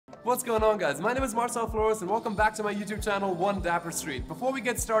What's going on, guys? My name is Marcel Flores and welcome back to my YouTube channel, One Dapper Street. Before we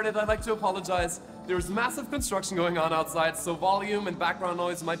get started, I'd like to apologize. There's massive construction going on outside, so volume and background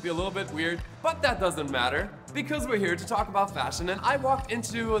noise might be a little bit weird, but that doesn't matter because we're here to talk about fashion. And I walked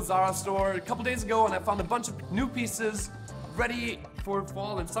into a Zara store a couple days ago and I found a bunch of new pieces ready for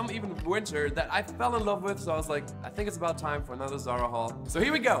fall and some even winter that I fell in love with, so I was like, I think it's about time for another Zara haul. So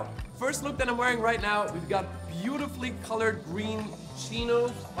here we go. First look that I'm wearing right now, we've got beautifully colored green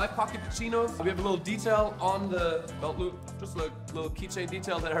chinos, 5-pocket chinos. We have a little detail on the belt loop, just a little keychain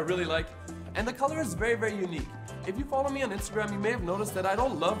detail that I really like. And the color is very, very unique. If you follow me on Instagram, you may have noticed that I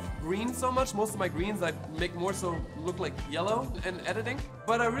don't love green so much. Most of my greens I make more so look like yellow in editing.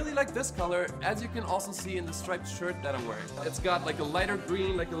 But I really like this color, as you can also see in the striped shirt that I'm wearing. It's got like a lighter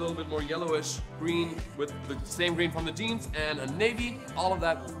green, like a little bit more yellowish green with the same green from the jeans and a navy. All of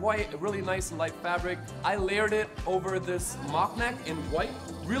that with white, a really nice and light fabric. I layered it over this mock neck in white.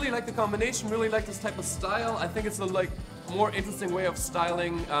 Really like the combination, really like this type of style. I think it's a more interesting way of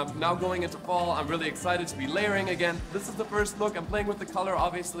styling. Now going into fall, I'm really excited to be layering again. This is the first look. I'm playing with the color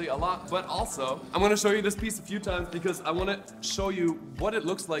obviously a lot, but also I'm going to show you this piece a few times because I want to show you what it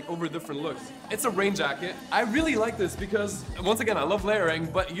looks like over different looks. It's a rain jacket. I really like this because, once again, I love layering,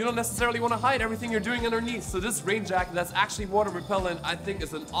 but you don't necessarily want to hide everything you're doing underneath. So this rain jacket that's actually water repellent, I think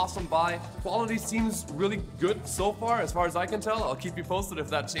is an awesome buy. Quality seems really good so far as I can tell. I'll keep you posted if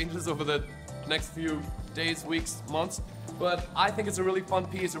that changes over the next few days, weeks, months. But I think it's a really fun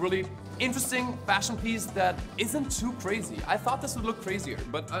piece, a really interesting fashion piece that isn't too crazy. I thought this would look crazier,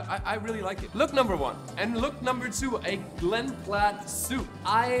 but I really like it. Look number one. And look number two, a Glen plaid suit.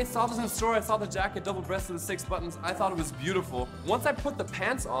 I saw this in the store, I saw the jacket, double-breasted with 6 buttons. I thought it was beautiful. Once I put the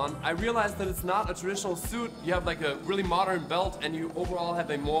pants on, I realized that it's not a traditional suit. You have like a really modern belt and you overall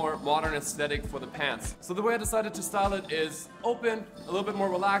have a more modern aesthetic for the pants. So the way I decided to style it is open, a little bit more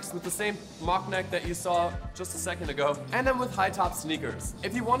relaxed with the same mock neck that you saw just a second ago. And then with high-top sneakers.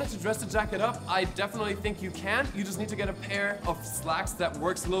 If you wanted to dress the jacket up, I definitely think you can. You just need to get a pair of slacks that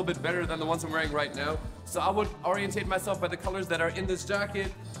works a little bit better than the ones I'm wearing right now. So I would orientate myself by the colors that are in this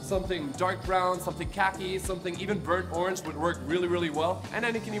jacket. Something dark brown, something khaki, something even burnt orange would work really, really well. And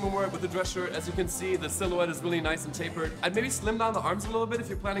then you can even wear it with a dress shirt. As you can see, the silhouette is really nice and tapered. I'd maybe slim down the arms a little bit if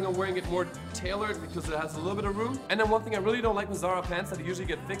you're planning on wearing it more tailored because it has a little bit of room. And then one thing I really don't like with Zara pants that I usually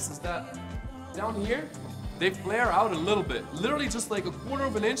get fixed is that down here, they flare out a little bit. Literally just like a 1/4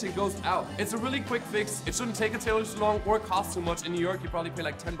 of an inch, it goes out. It's a really quick fix. It shouldn't take a tailor too long or cost too much. In New York, you probably pay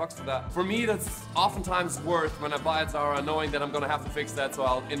like 10 bucks for that. For me, that's oftentimes worth when I buy at Zara, knowing that I'm gonna have to fix that, so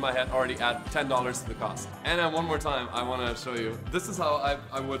I'll, in my head, already add $10 to the cost. And then one more time, I wanna show you. This is how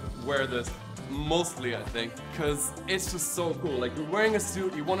I would wear this. Mostly, I think, because it's just so cool. Like, you're wearing a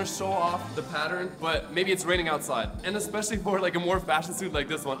suit, you want to show off the pattern, but maybe it's raining outside. And especially for like a more fashion suit like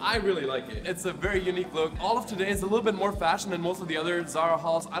this one, I really like it. It's a very unique look. All of today is a little bit more fashion than most of the other Zara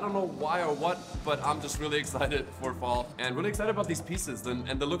hauls. I don't know why or what, but I'm just really excited for fall and really excited about these pieces.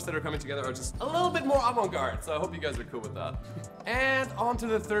 And the looks that are coming together are just a little bit more avant-garde. So I hope you guys are cool with that. And on to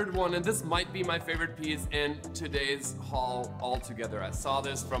the third one, and this might be my favorite piece in today's haul altogether. I saw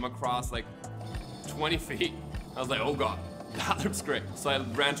this from across like 20 feet. I was like, oh god, that looks great. So I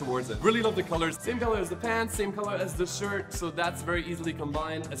ran towards it. Really love the colors. Same color as the pants, same color as the shirt, so that's very easily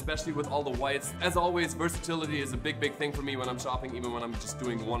combined, especially with all the whites. As always, versatility is a big thing for me when I'm shopping, even when I'm just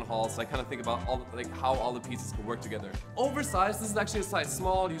doing one haul. So I kind of think about how all the pieces can work together. Oversized, this is actually a size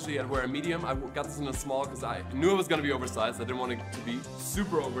small. Usually I'd wear a medium. I got this in a small because I knew it was going to be oversized. I didn't want it to be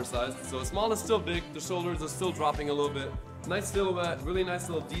super oversized. So a small is still big. The shoulders are still dropping a little bit. Nice silhouette, really nice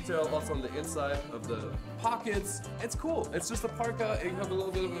little detail also on the inside of the pockets. It's cool. It's just a parka. You have a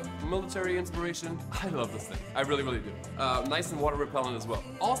little bit of a military inspiration. I love this thing. I really, really do. Nice and water repellent as well.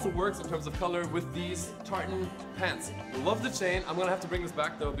 Also works in terms of color with these tartan pants. Love the chain. I'm gonna have to bring this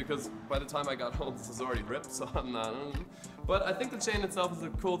back though because by the time I got home this is already ripped, so I'm not. But I think the chain itself is a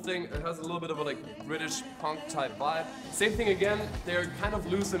cool thing. It has a little bit of a like British punk type vibe. Same thing again. They're kind of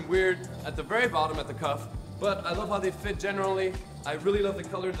loose and weird at the very bottom at the cuff. But I love how they fit generally. I really love the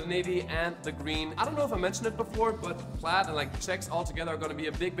color, the navy and the green. I don't know if I mentioned it before, but plaid and like checks all together are gonna be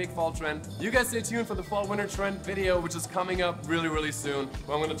a big fall trend. You guys stay tuned for the fall winter trend video, which is coming up really soon.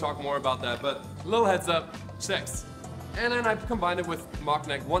 Well, I'm gonna talk more about that, but a little heads up, checks. And then I've combined it with mock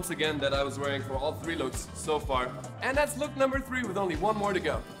neck once again that I was wearing for all 3 looks so far. And that's look number 3 with only 1 more to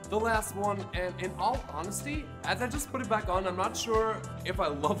go. The last one, and in all honesty, as I just put it back on, I'm not sure if I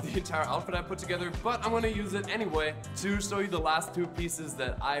love the entire outfit I put together, but I'm gonna use it anyway to show you the last 2 pieces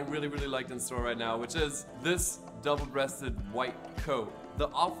that I really liked in store right now, which is this double-breasted white coat. The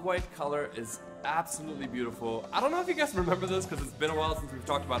off-white color is absolutely beautiful. I don't know if you guys remember this because it's been a while since we've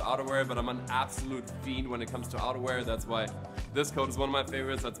talked about outerwear, but I'm an absolute fiend when it comes to outerwear. That's why this coat is one of my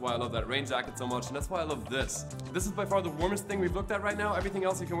favorites. That's why I love that rain jacket so much, and that's why I love this. This is by far the warmest thing we've looked at right now. Everything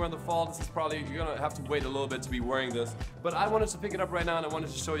else you can wear in the fall. This is probably, you're gonna have to wait a little bit to be wearing this. But I wanted to pick it up right now, and I wanted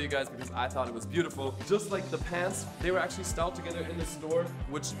to show you guys because I thought it was beautiful. Just like the pants, they were actually styled together in the store,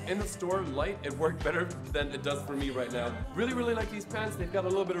 which in the store light, it worked better than it does for me right now. Really, really like these pants. They've got a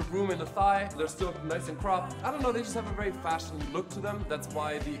little bit of room in the thigh. They're still nice and cropped. I don't know, they just have a very fashion look to them. That's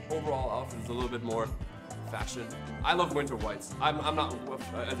why the overall outfit is a little bit more fashion. I love winter whites. I'm not,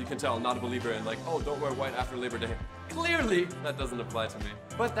 as you can tell, not a believer in like, oh, don't wear white after Labor Day. Clearly, that doesn't apply to me.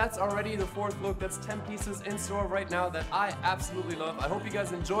 But that's already the fourth look. That's 10 pieces in store right now that I absolutely love. I hope you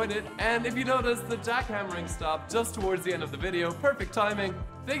guys enjoyed it. And if you noticed, the jackhammering stopped just towards the end of the video. Perfect timing.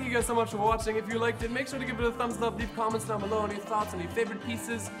 Thank you guys so much for watching. If you liked it, make sure to give it a thumbs up. Leave comments down below on your thoughts on your favorite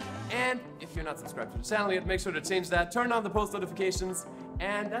pieces. And if you're not subscribed to the channel yet, make sure to change that. Turn on the post notifications.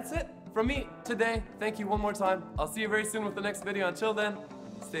 And that's it from me today. Thank you one more time. I'll see you very soon with the next video. Until then,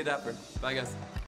 stay dapper. Bye, guys.